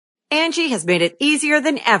Angie has made it easier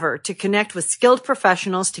than ever to connect with skilled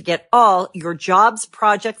professionals to get all your jobs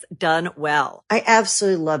projects done well. I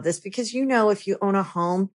absolutely love this because, if you own a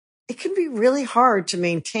home, it can be really hard to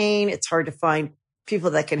maintain. It's hard to find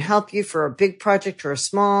people that can help you for a big project or a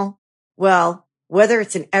small. Well, whether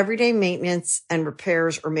it's in everyday maintenance and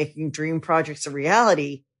repairs or making dream projects a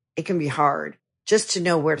reality, it can be hard just to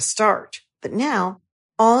know where to start. But now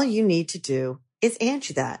all you need to do is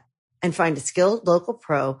Angie that and find a skilled local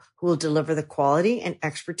pro who will deliver the quality and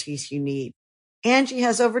expertise you need. Angie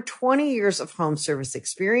has over 20 years of home service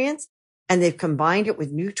experience, and they've combined it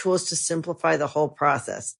with new tools to simplify the whole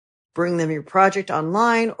process. Bring them your project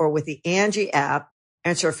online or with the Angie app,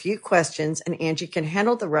 answer a few questions, and Angie can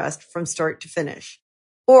handle the rest from start to finish.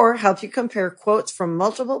 Or help you compare quotes from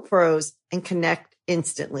multiple pros and connect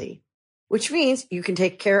instantly, which means you can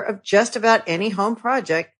take care of just about any home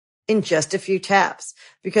project in just a few taps.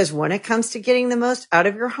 Because when it comes to getting the most out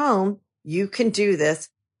of your home, you can do this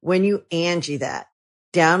when you Angie that.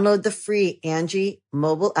 Download the free Angie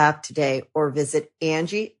mobile app today or visit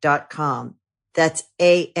Angie.com. That's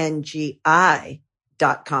ANGI.com.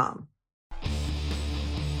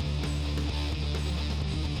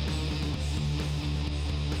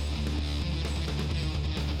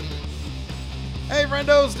 Hey,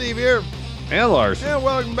 friendo, Steve here. And Lars. And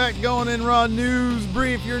welcome back to Going In Raw News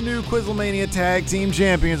Brief. Your new Quizlemania Tag Team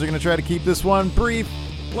Champions are going to try to keep this one brief.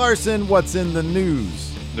 Larson, what's in the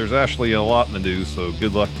news? There's actually a lot in the news, so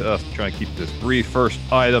good luck to us to try and keep this brief. First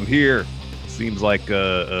item here. Seems like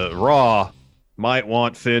Raw might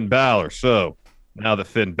want Finn Balor. So now that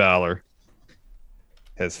Finn Balor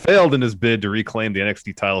has failed in his bid to reclaim the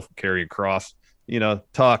NXT title from Karrion Kross,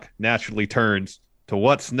 talk naturally turns to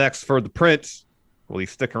what's next for the Prince. Will he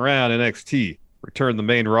stick around NXT? Return the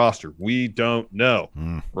main roster? We don't know.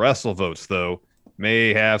 WrestleVotes, though,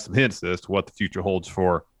 may have some hints as to what the future holds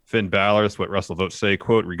for Finn Balor. That's what WrestleVotes say.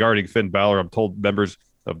 Quote, regarding Finn Balor, I'm told members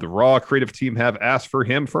of the Raw creative team have asked for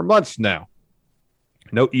him for months now.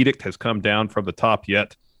 No edict has come down from the top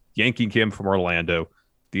yet, yanking him from Orlando.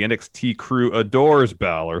 The NXT crew adores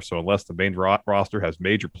Balor, so unless the main roster has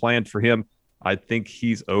major plans for him, I think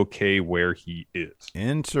he's okay where he is.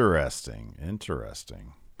 Interesting.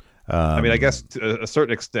 I guess to a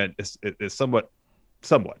certain extent, it's somewhat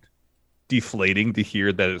deflating to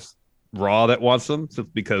hear that it's Raw that wants him,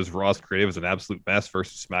 simply because Raw's creative is an absolute mess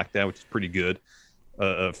versus SmackDown, which is pretty good.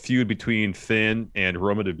 A feud between Finn and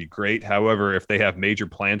Roman would be great. However, if they have major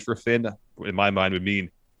plans for Finn, in my mind, would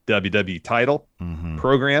mean WWE title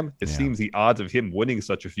program. It seems the odds of him winning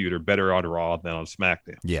such a feud are better on Raw than on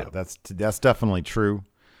SmackDown. Yeah, so. That's definitely true.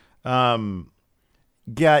 When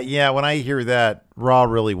I hear that Raw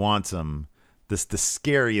really wants him, the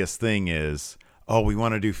scariest thing is, we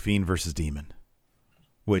want to do Fiend versus Demon,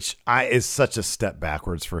 which is such a step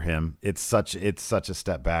backwards for him. It's such a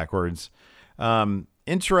step backwards.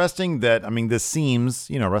 Interesting that, this seems,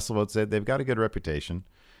 WrestleVote said they've got a good reputation.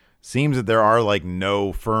 Seems that there are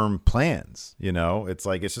no firm plans, it's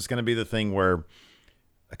it's just going to be the thing where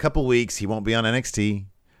a couple weeks he won't be on NXT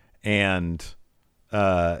and,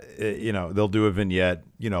 they'll do a vignette,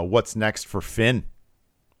 what's next for Finn?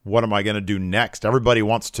 What am I going to do next? Everybody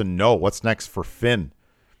wants to know what's next for Finn.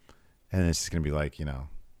 And it's just going to be and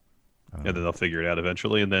then they'll figure it out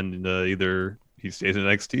eventually. And then either he stays in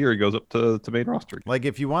NXT or he goes up to main roster.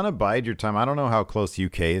 If you want to bide your time, I don't know how close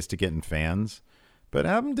UK is to getting fans. But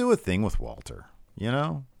have him do a thing with Walter,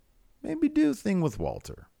 Maybe do a thing with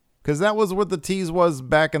Walter. Because that was what the tease was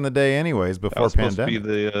back in the day anyways, before pandemic. Supposed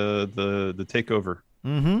to be the takeover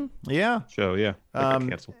yeah. show, yeah.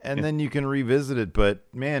 Canceled. And then you can revisit it. But,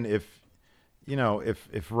 man, if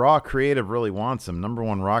Raw Creative really wants him, number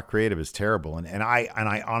one, Raw Creative is terrible. And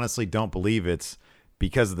I honestly don't believe it's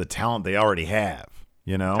because of the talent they already have,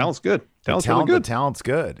 Talent's good. The talent's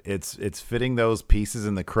good. It's fitting those pieces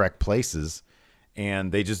in the correct places.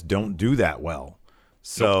 And they just don't do that well.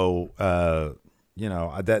 So, that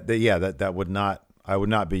would not, I would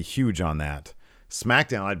not be huge on that.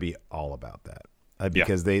 SmackDown, I'd be all about that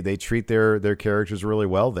because they treat their characters really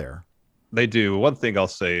well there. They do. One thing I'll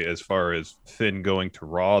say as far as Finn going to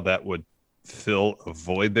Raw, that would fill a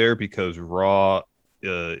void there because Raw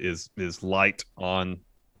is light on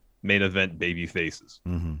main event baby faces.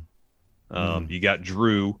 You got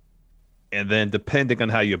Drew, and then depending on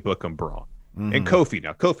how you book them, Braun. And Kofi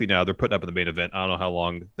now they're putting up in the main event. I don't know how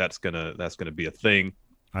long that's gonna be a thing.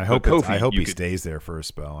 I hope he stays there for a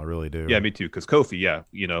spell. I really do. Yeah, me too. Because Kofi,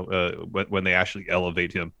 when they actually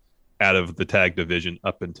elevate him out of the tag division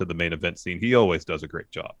up into the main event scene, he always does a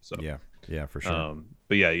great job. So yeah, for sure.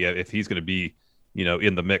 But if he's gonna be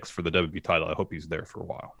in the mix for the WWE title. I hope he's there for a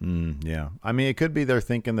while. Yeah. I mean, it could be they're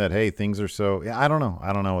thinking that, hey, things are so, I don't know.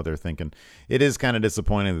 I don't know what they're thinking. It is kind of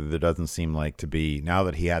disappointing that there doesn't seem like to be, now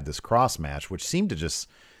that he had this cross match, which seemed to just,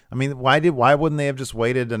 I mean, why wouldn't they have just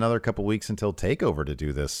waited another couple weeks until TakeOver to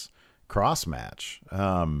do this cross match?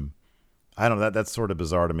 I don't know. That's sort of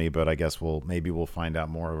bizarre to me, but I guess maybe we'll find out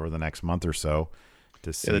more over the next month or so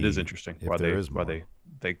to see. Yeah, it is interesting why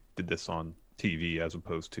they did this on TV as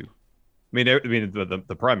opposed to,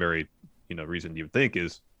 the primary, reason you would think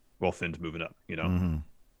is, well, Finn's moving up, Mm-hmm.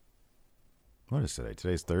 What is today?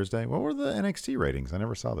 Today's Thursday. What were the NXT ratings? I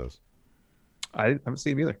never saw those. I haven't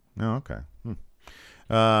seen them either. Oh, okay.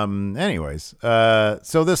 Anyways,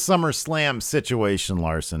 so this SummerSlam situation,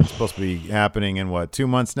 Larson, is supposed to be happening in 2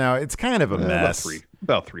 months now? It's kind of a mess.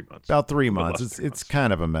 About 3 months. About 3 months. It's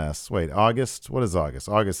kind of a mess. Wait, August? What is August?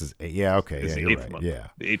 August is 8. Yeah, okay. It's yeah, the you're 8th right. month. Yeah.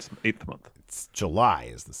 The 8th month. It's July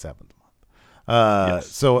is the 7th month. Yes.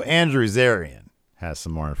 So Andrew Zarian has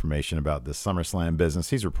some more information about this SummerSlam business.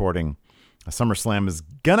 He's reporting a SummerSlam is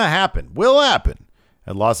gonna happen, will happen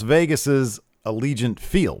at Las Vegas's Allegiant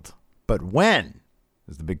Field. But when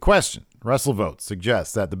is the big question. WrestleVote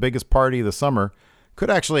suggests that the biggest party of the summer could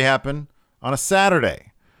actually happen on a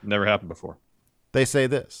Saturday. Never happened before. They say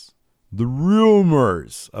this: the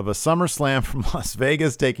rumors of a SummerSlam from Las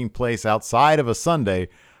Vegas taking place outside of a Sunday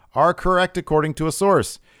are correct, according to a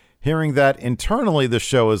source, hearing that internally the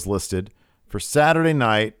show is listed for Saturday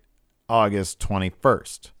night, August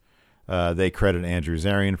 21st. They credit Andrew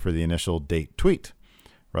Zarian for the initial date tweet.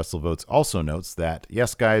 WrestleVotes also notes that,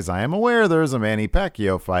 yes, guys, I am aware there's a Manny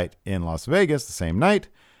Pacquiao fight in Las Vegas the same night.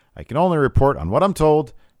 I can only report on what I'm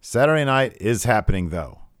told. Saturday night is happening,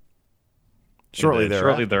 though. Shortly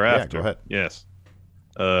thereafter. Yeah, go ahead. Yes.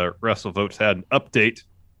 WrestleVotes had an update.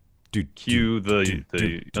 Cue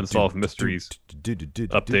the Unsolved Mysteries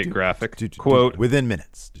update graphic. Quote, within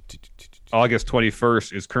minutes. August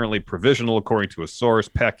 21st is currently provisional, according to a source.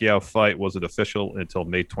 Pacquiao fight wasn't official until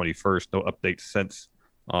May 21st. No update since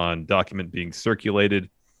on document being circulated.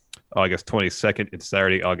 August 22nd and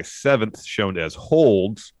Saturday, August 7th, shown as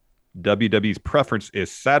holds. WWE's preference is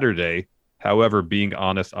Saturday. However, being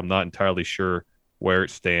honest, I'm not entirely sure where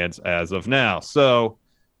it stands as of now. So,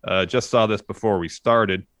 just saw this before we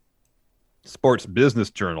started. Sports Business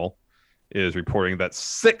Journal is reporting that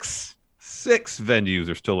six venues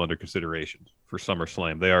are still under consideration for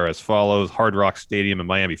SummerSlam. They are as follows: Hard Rock Stadium in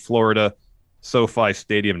Miami, Florida; SoFi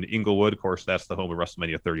Stadium in Inglewood. Of course, that's the home of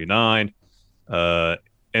WrestleMania 39.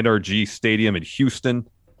 NRG Stadium in Houston.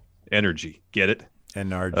 Energy, get it?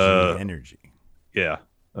 NRG Energy. Yeah.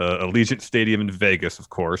 Allegiant Stadium in Vegas, of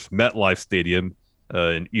course. MetLife Stadium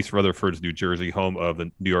in East Rutherford, New Jersey, home of the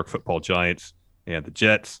New York Football Giants and the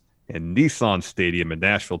Jets. And Nissan Stadium in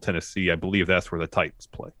Nashville, Tennessee. I believe that's where the Titans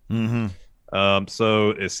play. Mm-hmm.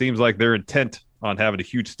 So it seems like they're intent on having a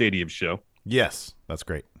huge stadium show. Yes, that's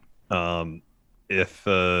great. If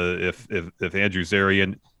Andrew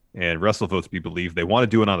Zarian and WrestleVotes be believed, they want to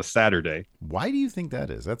do it on a Saturday. Why do you think that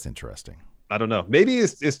is? That's interesting. I don't know. Maybe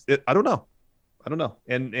I don't know.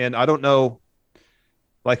 And I don't know.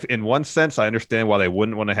 Like, in one sense, I understand why they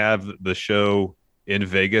wouldn't want to have the show in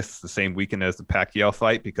Vegas the same weekend as the Pacquiao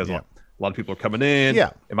fight, because a lot of people are coming in.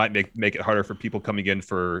 Yeah. It might make it harder for people coming in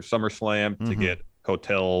for SummerSlam to get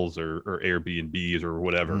hotels or Airbnbs or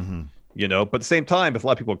whatever. But at the same time, if a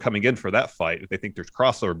lot of people are coming in for that fight, if they think there's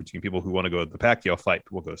crossover between people who want to go to the Pacquiao fight,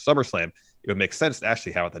 people go to SummerSlam, it would make sense to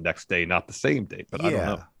actually have it the next day, not the same day. But I don't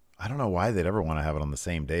know. I don't know why they'd ever want to have it on the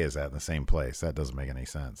same day as that in the same place. That doesn't make any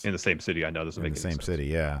sense. In the same city, I know doesn't make any sense. In the same city,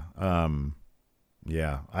 yeah.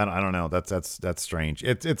 Yeah, I don't know. That's strange.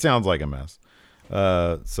 It sounds like a mess.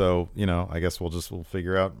 So I guess we'll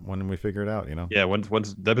figure out when we figure it out. Yeah, once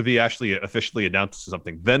WWE actually officially announces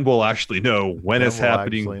something, then we'll actually know when it's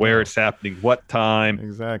happening, where it's happening, what time,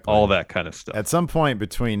 exactly, all that kind of stuff. At some point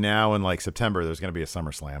between now and like September, there's going to be a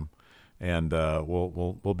SummerSlam, and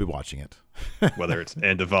we'll be watching it. Whether it's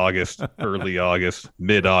end of August, early August,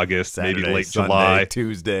 mid-August, Saturday, maybe late Sunday, July,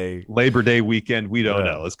 Tuesday, Labor Day weekend, we don't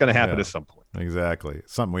know. It's going to happen at some point. Exactly.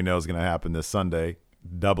 Something we know is going to happen this Sunday.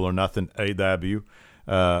 Double or Nothing AW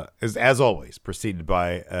is, as always, preceded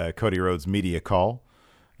by Cody Rhodes' media call.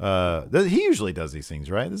 He usually does these things,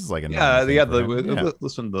 right? This is like a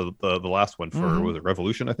listen to the last one for was it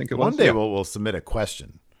Revolution? I think it was. One day we'll submit a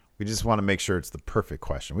question. We just want to make sure it's the perfect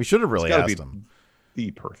question. We should have really asked him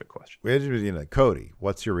the perfect question. Cody,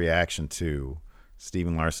 what's your reaction to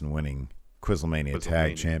Steven Larson winning Quizlemania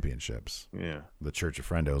Tag Championships? Yeah, the Church of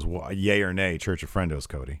Friendos. Yay or nay, Church of Friendos,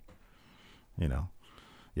 Cody.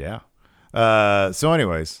 Yeah. So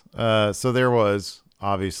anyways, so there was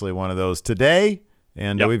obviously one of those. Today,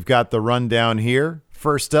 And Yep. we've got the rundown here.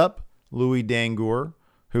 First up, Louis Dangour,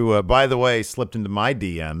 who, by the way, slipped into my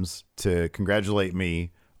DMs to congratulate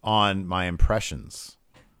me on my impressions.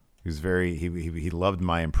 He loved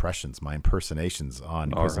my impressions, my impersonations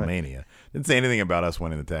on Quizlemania. Right. Didn't say anything about us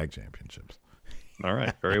winning the tag championships. All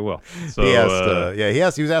right, very well. So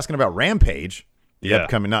he was asking about Rampage, the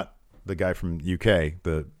upcoming, not the guy from UK,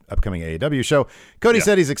 the upcoming AEW show. Cody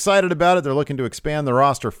said he's excited about it. They're looking to expand the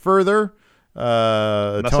roster further.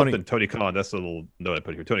 That's something Tony Khan. That's a little note I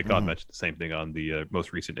put here. Tony Khan mentioned the same thing on the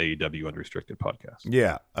most recent AEW Unrestricted podcast.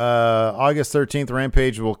 Yeah. August 13th,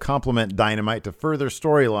 Rampage will complement Dynamite to further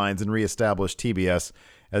storylines and reestablish TBS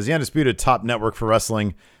as the undisputed top network for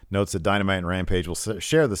wrestling. Notes that Dynamite and Rampage will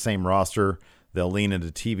share the same roster. They'll lean into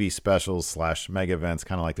TV specials / mega events,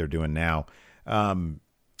 kind of like they're doing now. One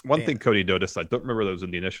thing Cody noticed, I don't remember those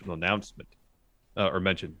in the initial announcement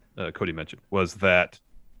Cody mentioned, was that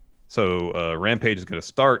Rampage is going to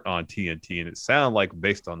start on TNT, and it sounded like,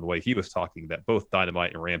 based on the way he was talking, that both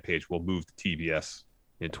Dynamite and Rampage will move to TBS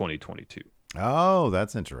in 2022. Oh,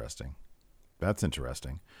 that's interesting.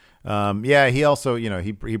 He also,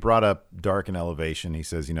 he brought up Dark and Elevation. He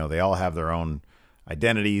says, they all have their own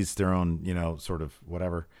identities, their own, sort of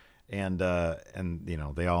whatever. And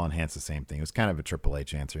they all enhance the same thing. It was kind of a Triple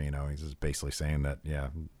H answer, he's just basically saying that,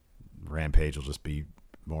 Rampage will just be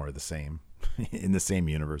more of the same in the same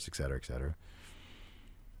universe, et cetera, et cetera.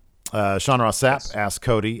 Sean Ross Sapp asked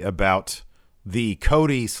Cody about the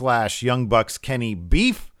Cody / Young Bucks Kenny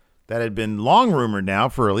beef that had been long rumored now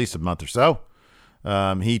for at least a month or so.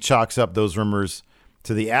 He chalks up those rumors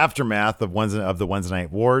to the aftermath of the Wednesday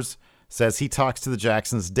Night Wars. Says he talks to the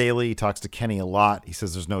Jacksons daily. He talks to Kenny a lot. He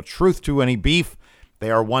says there's no truth to any beef.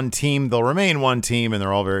 They are one team. They'll remain one team, and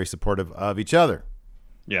they're all very supportive of each other.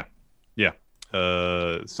 Yeah.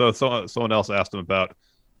 So someone else asked him about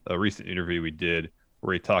a recent interview we did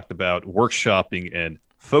where he talked about workshopping and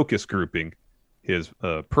focus grouping his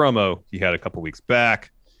promo he had a couple weeks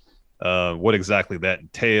back. What exactly that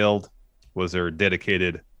entailed. Was there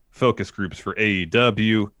dedicated focus groups for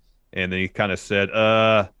AEW? And then he kind of said,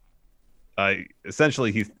 he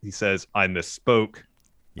says, I misspoke.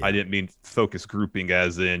 Yeah. I didn't mean focus grouping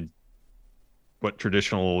as in what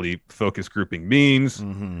traditionally focus grouping means.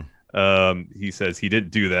 Mm-hmm. He says he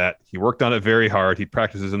didn't do that. He worked on it very hard. He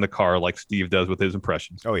practices in the car like Steve does with his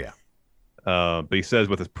impressions. Oh, yeah. But he says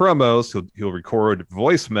with his promos, he'll record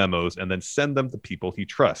voice memos and then send them to people he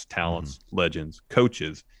trusts, talents, legends,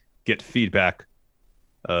 coaches, get feedback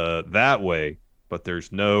that way. But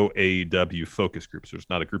there's no AEW focus groups. There's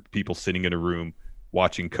not a group of people sitting in a room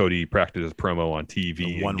watching Cody practice his promo on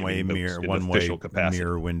TV. One-way mirror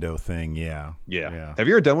window thing. Yeah. Have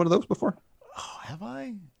you ever done one of those before? Oh, have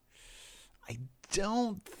I? I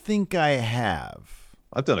don't think I have.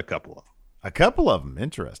 I've done a couple of them. A couple of them.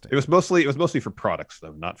 Interesting. It was mostly for products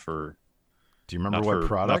though, not for. Do you remember what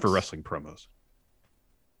products? Not for wrestling promos.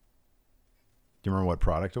 Do you remember what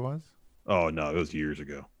product it was? Oh no, it was years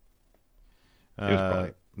ago. It was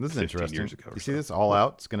probably this is interesting. Years ago. You see this All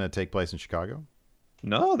Out? It's going to take place in Chicago.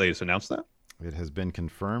 No, they just announced that. It has been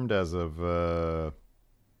confirmed as of a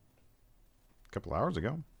couple hours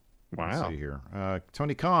ago. Wow. Let's see here.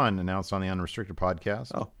 Tony Khan announced on the Unrestricted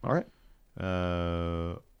podcast. Oh, all right.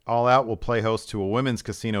 All Out will play host to a women's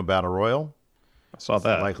casino battle royal. I saw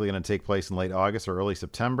that. It's likely going to take place in late August or early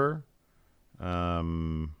September.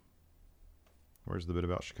 Where's the bit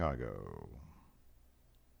about Chicago?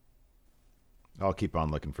 I'll keep on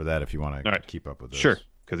looking for that if you want to keep up with this. Sure.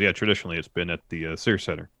 Because, traditionally it's been at the Sears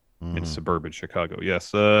Center in suburban Chicago. Yes.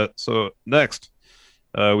 So next,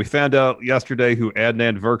 we found out yesterday who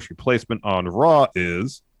Adnan Virk's replacement on Raw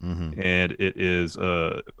is. Mm-hmm. And it is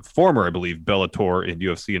former, I believe, Bellator and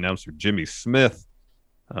UFC announcer Jimmy Smith.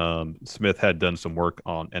 Smith had done some work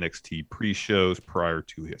on NXT pre-shows prior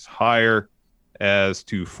to his hire. As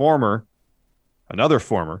to another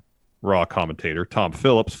former Raw commentator, Tom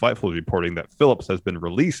Phillips, Fightful is reporting that Phillips has been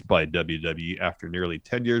released by WWE after nearly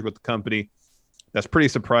 10 years with the company. That's pretty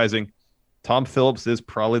surprising. Tom Phillips is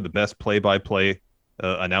probably the best play-by-play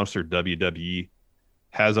announcer WWE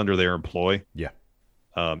has under their employ. Yeah.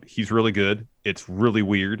 He's really good. It's really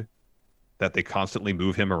weird that they constantly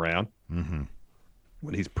move him around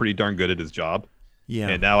when he's pretty darn good at his job. Yeah.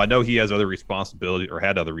 And now I know he has other responsibilities or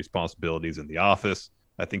had other responsibilities in the office.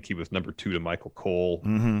 I think he was number 2 to Michael Cole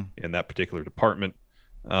in that particular department.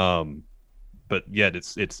 But yet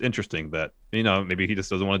it's interesting that, maybe he just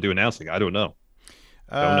doesn't want to do announcing. I don't know.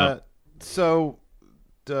 So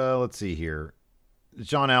let's see here.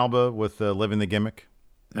 John Alba with Living the Gimmick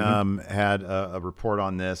had a report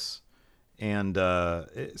on this. And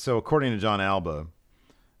so according to John Alba,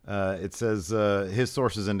 It says his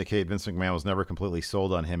sources indicate Vince McMahon was never completely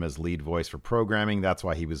sold on him as lead voice for programming. That's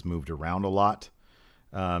why he was moved around a lot.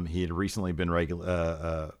 He had recently been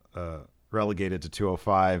relegated to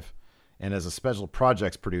 205. And as a special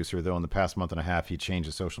projects producer, though, in the past month and a half, he changed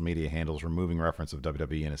his social media handles, removing reference of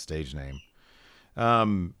WWE in his stage name.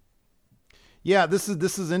 Yeah, this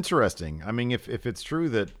is interesting. I mean, if it's true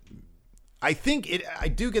that I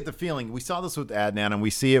do get the feeling we saw this with Adnan and we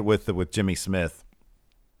see it with Jimmy Smith.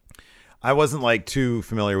 I wasn't like too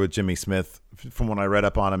familiar with Jimmy Smith from when I read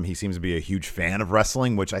up on him. He seems to be a huge fan of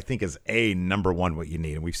wrestling, which I think is number one what you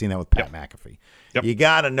need. And we've seen that with Pat McAfee. Yep. You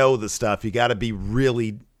got to know the stuff. You got to be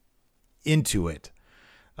really into it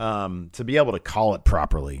to be able to call it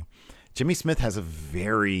properly. Jimmy Smith has a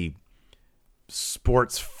very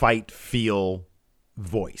sports fight feel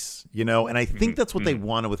voice, and I think that's what they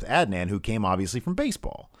wanted with Adnan, who came obviously from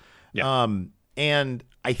baseball. Yeah. And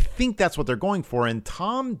I think that's what they're going for. And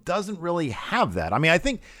Tom doesn't really have that. I mean, I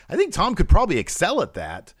think Tom could probably excel at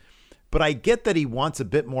that, but I get that he wants a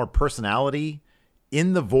bit more personality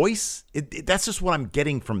in the voice. That's just what I'm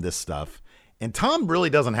getting from this stuff. And Tom really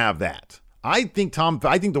doesn't have that. I think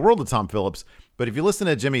the world of Tom Phillips, but if you listen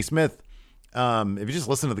to Jimmy Smith, if you just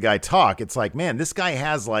listen to the guy talk, it's like, man, this guy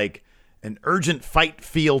has like an urgent fight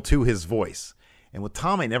feel to his voice. And with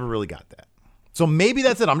Tom, I never really got that. So maybe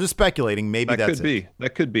that's it. I'm just speculating. Maybe that could be.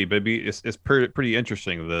 That could be. Maybe it's pretty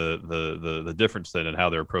interesting the difference then in how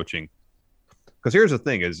they're approaching. Because here's the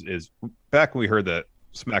thing: is back when we heard that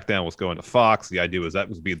SmackDown was going to Fox, the idea was that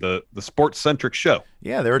was be the sports centric show.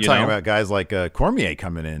 Yeah, they were talking about guys like Cormier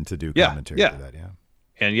coming in to do commentary for that. Yeah,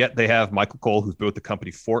 and yet they have Michael Cole, who's been with the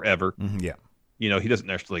company forever. Mm-hmm, yeah, he doesn't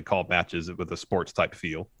necessarily call matches with a sports type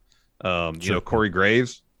feel. Corey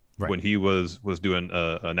Graves, right, when he was doing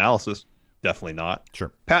analysis, definitely not.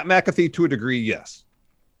 Sure. Pat McAfee to a degree, yes,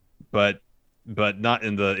 but not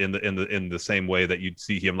in the same way that you'd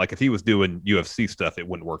see him. Like if he was doing UFC stuff, it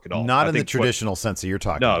wouldn't work at all. Not in the traditional sense that you're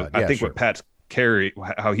talking about. I think what Pat's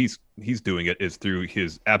how he's doing it is through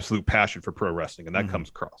his absolute passion for pro wrestling, and that comes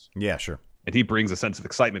across. Yeah, sure. And he brings a sense of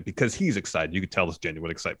excitement because he's excited. You could tell this genuine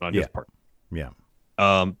excitement on his part. Yeah.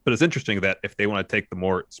 But it's interesting that if they want to take the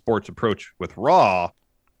more sports approach with Raw,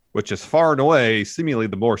 which is far and away seemingly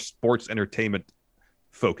the more sports entertainment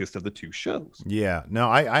focused of the two shows. Yeah, no,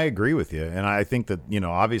 I agree with you. And I think that,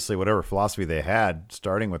 obviously whatever philosophy they had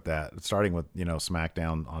starting with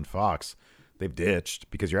SmackDown on Fox, they've ditched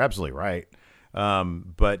because you're absolutely right.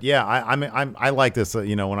 But yeah, I like this,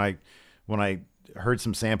 when I heard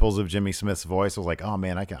some samples of Jimmy Smith's voice, I was like, oh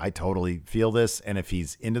man, I totally feel this. And if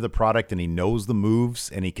he's into the product and he knows the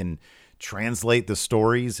moves and he can translate the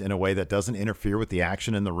stories in a way that doesn't interfere with the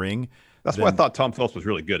action in the ring. That's what I thought Tom Phillips was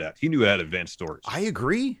really good at. He knew how to advance stories. I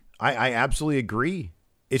agree. I absolutely agree.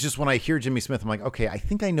 It's just when I hear Jimmy Smith, I'm like, okay, I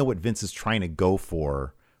think I know what Vince is trying to go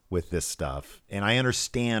for with this stuff. And I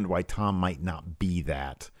understand why Tom might not be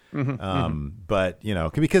that. But,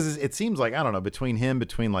 because it seems like, I don't know,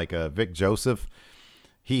 between like Vic Joseph,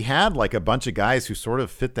 he had like a bunch of guys who sort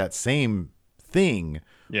of fit that same thing,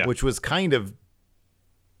 which was kind of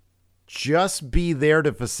just be there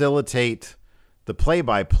to facilitate the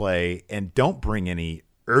play-by-play and don't bring any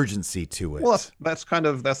urgency to it. Well, that's kind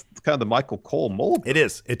of the Michael Cole mold. It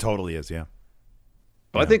is. It totally is. Yeah.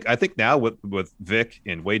 But I think now with Vic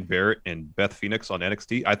and Wade Barrett and Beth Phoenix on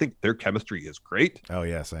NXT, I think their chemistry is great. Oh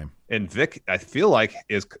yeah, same. And Vic, I feel like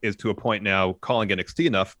is to a point now calling NXT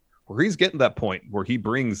enough where he's getting that point where he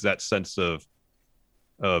brings that sense of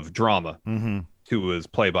drama to his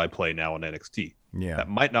play-by-play now on NXT. Yeah, that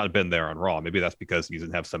might not have been there on Raw. Maybe that's because he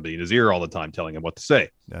doesn't have somebody in his ear all the time telling him what to say.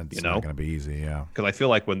 That's not going to be easy. Yeah, because I feel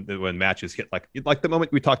like when matches hit like the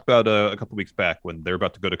moment we talked about a couple weeks back when they're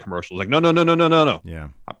about to go to commercials, like no. Yeah,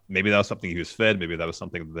 maybe that was something he was fed. Maybe that was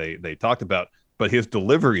something they talked about. But his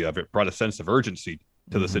delivery of it brought a sense of urgency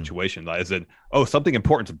to the situation, as in, something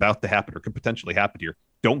important's about to happen or could potentially happen here.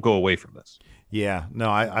 Don't go away from this. Yeah, no,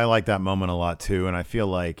 I like that moment a lot too. And I feel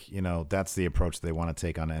like, that's the approach they want to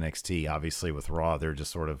take on NXT. Obviously with Raw, they're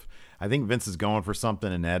just sort of, I think Vince is going for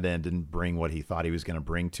something and Ed didn't bring what he thought he was going to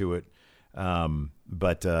bring to it.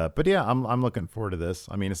 But yeah, I'm looking forward to this.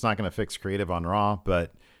 I mean, it's not going to fix creative on Raw,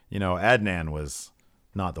 but Adnan was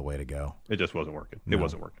not the way to go. It just wasn't working. It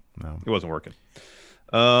wasn't working. No, it wasn't working.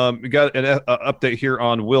 We got an update here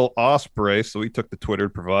on Will Ospreay. So he took to Twitter to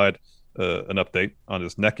provide an update on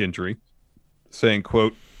his neck injury, saying,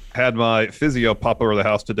 quote, had my physio pop over the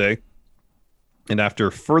house today, and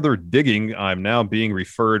after further digging, I'm now being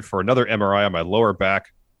referred for another MRI on my lower back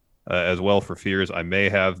as well for fears I may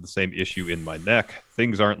have the same issue in my neck.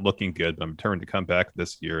 Things aren't looking good, but I'm determined to come back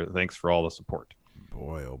this year. Thanks for all the support.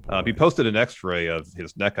 Boy, oh boy. He posted an X-ray of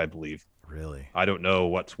his neck, I believe. Really? I don't know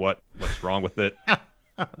what's wrong with it.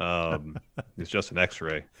 It's just an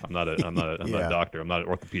X-ray. I'm not a doctor. I'm not an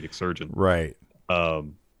orthopedic surgeon. Right.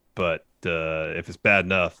 But if it's bad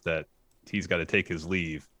enough that he's got to take his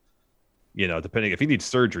leave, depending if he needs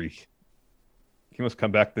surgery, he must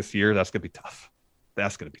come back this year. That's gonna be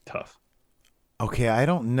tough. Okay, I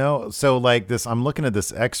don't know. So like this, I'm looking at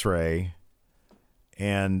this X-ray,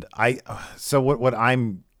 and what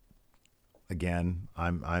I'm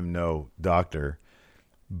no doctor,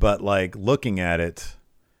 but like looking at it,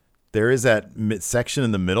 there is that section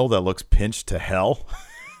in the middle that looks pinched to hell.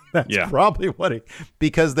 That's probably what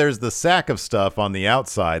because there's the sack of stuff on the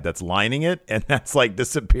outside that's lining it, and that's like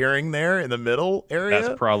disappearing there in the middle area.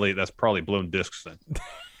 That's probably blown discs then.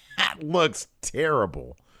 That looks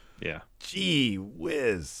terrible. Yeah. Gee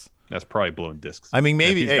whiz. That's probably blown discs. I mean,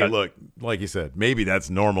 maybe, look, like you said, maybe that's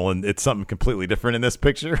normal and it's something completely different in this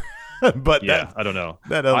picture. But I don't know.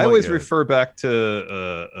 I always refer back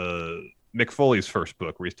to Mick Foley's first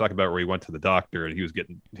book where he's talking about where he went to the doctor and he was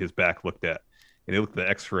getting his back looked at. And he looked at the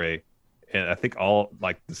X-ray, and I think all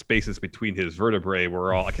like the spaces between his vertebrae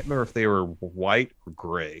were all, I can't remember if they were white or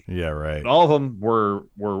gray. Yeah, right. But all of them were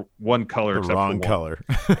one color. The wrong color.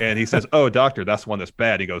 And he says, "Oh, doctor, that's one that's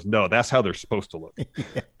bad." He goes, "No, that's how they're supposed to look."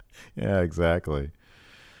 Yeah, exactly.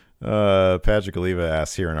 Patrick Oliva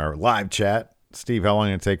asks here in our live chat, Steve, how long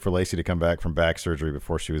did it take for Lacey to come back from back surgery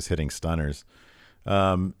before she was hitting stunners?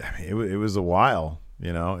 It was a while.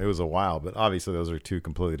 It was a while, but obviously those are two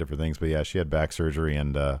completely different things. But yeah, she had back surgery,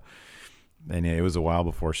 and it was a while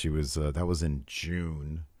before she was. That was in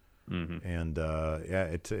June, and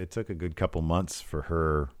it took a good couple months for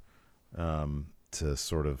her to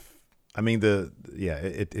sort of. I mean,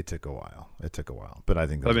 it took a while. It took a while, but I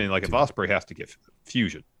think. If Osprey has to get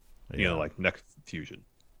fusion, like neck fusion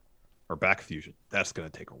or back fusion, that's going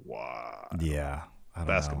to take a while. Yeah,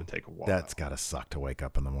 that's going to take a while. That's got to suck to wake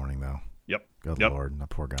up in the morning, though. Yep. Good Lord, that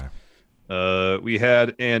poor guy. We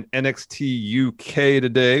had an NXT UK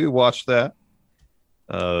today. We watched that.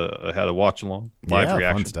 I had a watch along live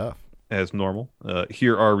reaction fun stuff as normal.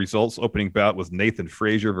 Here are results. Opening bout was Nathan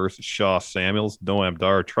Frazier versus Shaw Samuels. Noam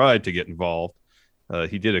Dar tried to get involved.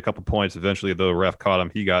 He did a couple points. Eventually, though, ref caught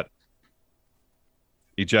him. He got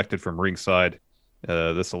ejected from ringside.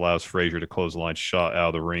 This allows Frazier to close the line Shaw out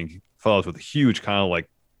of the ring. He follows with a huge kind of like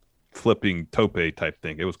flipping tope type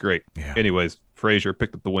thing. It was great. Yeah. Anyways, Frazier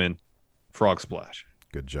picked up the win. Frog splash.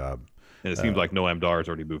 Good job. And it seems like Noam Dar has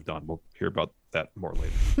already moved on. We'll hear about that more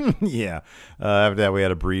later. Yeah. After that, we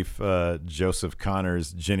had a brief Joseph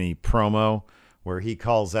Connors Ginny promo where he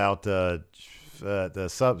calls out the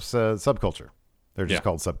subculture. They're just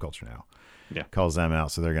called subculture now. Yeah. Calls them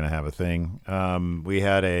out, so they're going to have a thing. We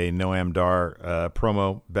had a Noam Dar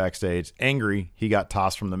promo backstage. Angry, he got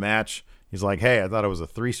tossed from the match. He's like, hey, I thought it was a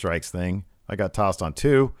 3 strikes thing. I got tossed on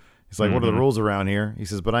 2. He's like, what are the rules around here? He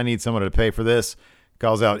says, but I need someone to pay for this.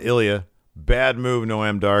 Calls out Ilya. Bad move,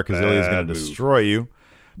 Noam Dar, because Ilya's going to destroy you.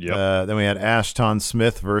 Yep. Then we had Ashton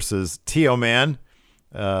Smith versus Tio Man.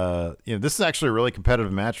 This is actually a really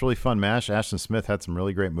competitive match, really fun match. Ashton Smith had some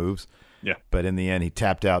really great moves. Yeah. But in the end, he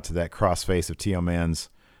tapped out to that crossface of Tio Man's.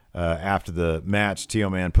 After the match, Tio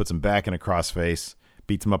Man puts him back in a crossface.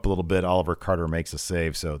 Beats him up a little bit. Oliver Carter makes a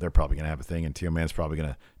save, so they're probably going to have a thing, and Tio Man's probably going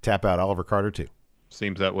to tap out Oliver Carter too.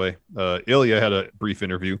 Seems that way. Ilya had a brief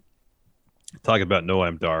interview talking about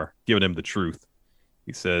Noam Dar, giving him the truth.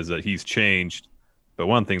 He says that he's changed, but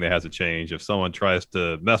one thing that hasn't changed, if someone tries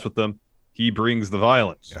to mess with them, he brings the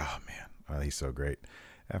violence. Oh, man. He's so great.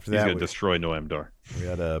 After he's that, going to destroy Noam Dar. We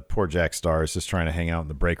had poor Jack Stars just trying to hang out in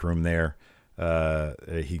the break room there.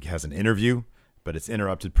 He has an interview, but it's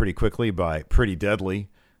interrupted pretty quickly by Pretty Deadly.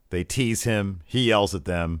 They tease him. He yells at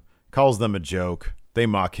them, calls them a joke. They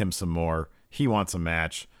mock him some more. He wants a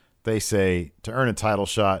match. They say to earn a title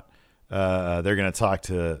shot, they're going to talk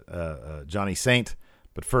to Johnny Saint,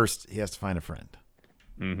 but first he has to find a friend.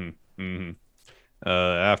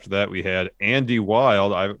 After that, we had Andy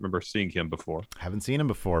Wild. I remember seeing him before. Haven't seen him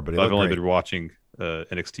before, but I've only been watching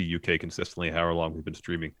NXT UK consistently. However long we've been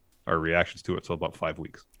streaming our reactions to it, so about 5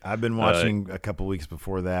 weeks. I've been watching a couple weeks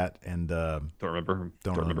before that, and don't remember him.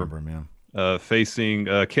 Don't remember him, man. Facing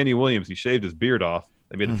Kenny Williams, he shaved his beard off.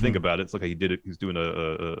 They made him think about it. It's like he did it. He's doing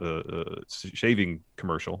a shaving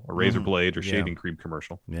commercial, a razor blade or shaving cream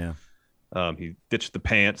commercial. Yeah. He ditched the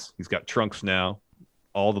pants. He's got trunks now.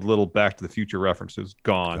 All the little Back to the Future references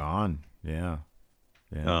gone. Yeah.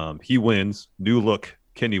 He wins. New look.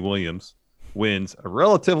 Kenny Williams wins a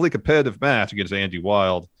relatively competitive match against Andy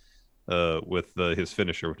Wild with his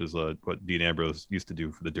finisher, which is what Dean Ambrose used to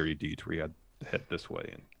do for the Dirty Deeds, where he had head this way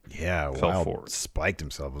and Yeah, fell Wild forward. spiked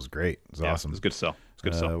himself. It was great. It was awesome. It was a good sell. It's a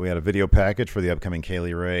good sell. We had a video package for the upcoming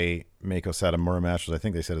Kaylee Ray Mako Satomura match, which I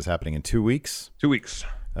think they said is happening in 2 weeks. 2 weeks.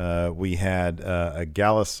 We had a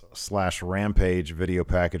Gallus/Rampage video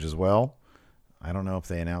package as well. I don't know if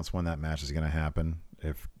they announced when that match is going to happen.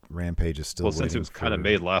 If Rampage is still since it was kind of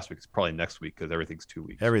made last week, it's probably next week because everything's 2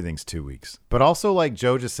 weeks. Everything's 2 weeks. But also, like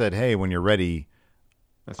Joe just said, hey, when you're ready,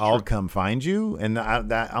 I'll come find you. And I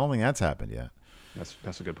don't think that's happened yet.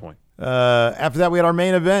 That's a good point. After that, we had our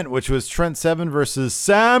main event, which was Trent Seven versus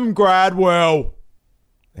Sam Gradwell.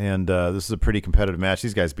 And this is a pretty competitive match.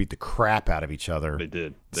 These guys beat the crap out of each other. They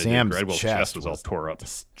did. Sam's Gradwell's chest was all tore up.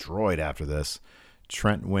 Destroyed after this.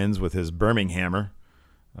 Trent wins with his Birmingham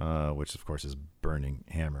hammer, which, of course, is Burning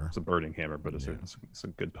Hammer. It's a burning hammer, but it's a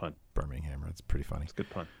good pun. Birmingham hammer. It's pretty funny. It's a good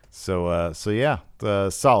pun. So yeah, the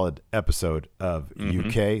solid episode of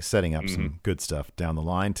UK, setting up some good stuff down the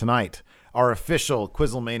line. Tonight, our official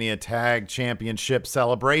Quizzlemania Tag Championship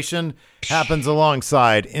celebration happens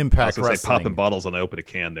alongside Impact I was Wrestling. popping bottles and I opened a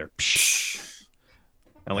can there.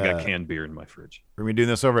 I only got canned beer in my fridge. We're going to be doing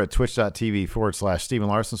this over at twitch.tv/Stephen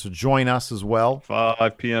Larson, so join us as well.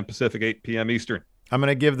 5 p.m. Pacific, 8 p.m. Eastern. I'm going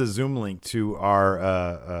to give the Zoom link to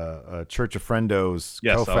our Church of Friendos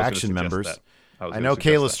co-faction members. I know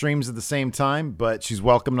Kayla streams at the same time, but she's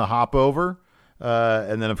welcome to hop over.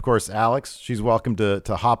 And then, of course, Alex, she's welcome to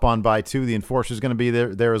hop on by, too. The Enforcer's going to be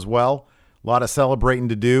there as well. A lot of celebrating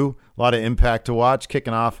to do, a lot of Impact to watch,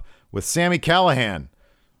 kicking off with Sami Callihan.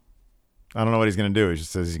 I don't know what he's going to do. He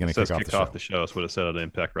just says he's going to kick off the show. That's what it said at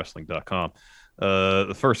ImpactWrestling.com.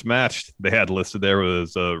 The first match they had listed there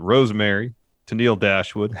was Rosemary, Tennille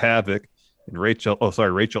Dashwood, Havoc, and Rachel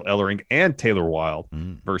Ellering and Taylor Wilde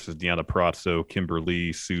versus Deanna Pratso,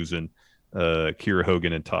 Kimberly, Susan, Kira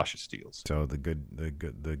Hogan, and Tasha Steeles. So the good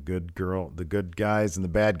guys and the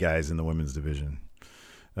bad guys in the women's division.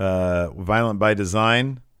 Violent by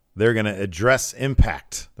Design. They're going to address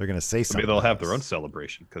Impact. They're going to say something. Maybe they'll have their own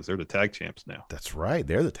celebration because they're the tag champs now. That's right.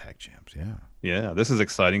 They're the tag champs. Yeah. Yeah. This is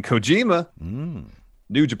exciting. Kojima,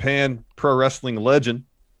 New Japan Pro Wrestling legend,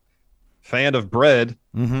 fan of bread.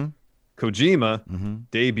 Kojima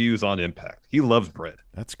debuts on Impact. He loves bread.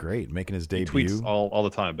 That's great. Making his debut. He tweets all the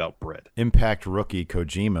time about bread. Impact rookie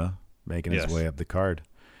Kojima making his way up the card.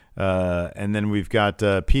 And then we've got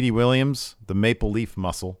Petey Williams, the Maple Leaf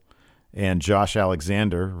Muscle, and Josh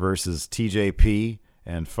Alexander versus TJP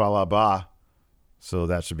and Falaba. So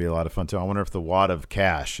that should be a lot of fun too. I wonder if the Wad of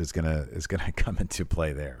Cash is gonna come into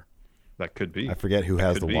play there. That could be. I forget who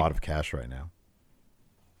has the Wad of Cash right now.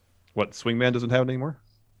 What, Swingman doesn't have it anymore?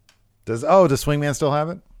 Does Swingman still have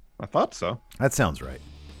it? I thought so. That sounds right.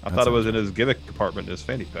 I thought it was in his gimmick compartment in his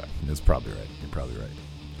fanny pack. That's probably right. You're probably right.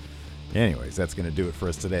 Anyways, that's going to do it for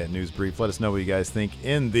us today at News Brief. Let us know what you guys think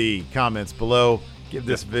in the comments below. Give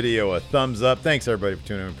this video a thumbs up. Thanks, everybody, for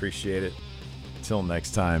tuning in. Appreciate it. Until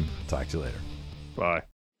next time, talk to you later. Bye.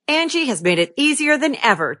 Angie has made it easier than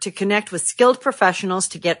ever to connect with skilled professionals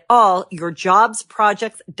to get all your jobs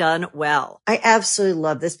projects done well. I absolutely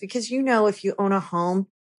love this because, if you own a home,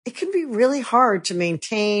 it can be really hard to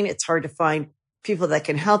maintain. It's hard to find people that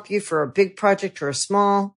can help you for a big project or a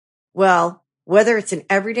small. Well, whether it's in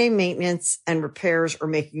everyday maintenance and repairs or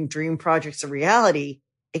making dream projects a reality,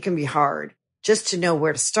 it can be hard just to know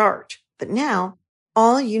where to start. But now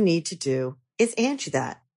all you need to do is Angie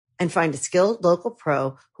that and find a skilled local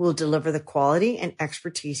pro who will deliver the quality and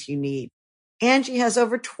expertise you need. Angie has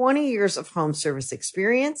over 20 years of home service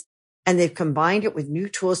experience, and they've combined it with new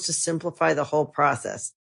tools to simplify the whole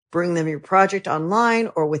process. Bring them your project online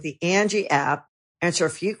or with the Angie app, answer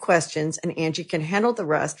a few questions, and Angie can handle the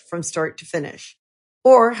rest from start to finish.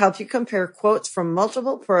 Or help you compare quotes from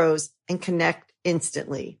multiple pros and connect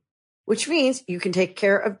instantly, which means you can take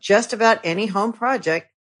care of just about any home project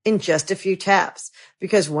in just a few taps.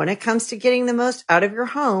 Because when it comes to getting the most out of your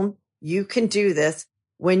home, you can do this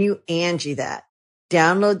when you Angie that.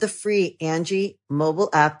 Download the free Angie mobile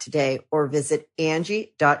app today or visit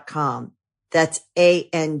Angie.com. That's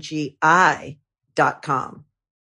ANGI.com.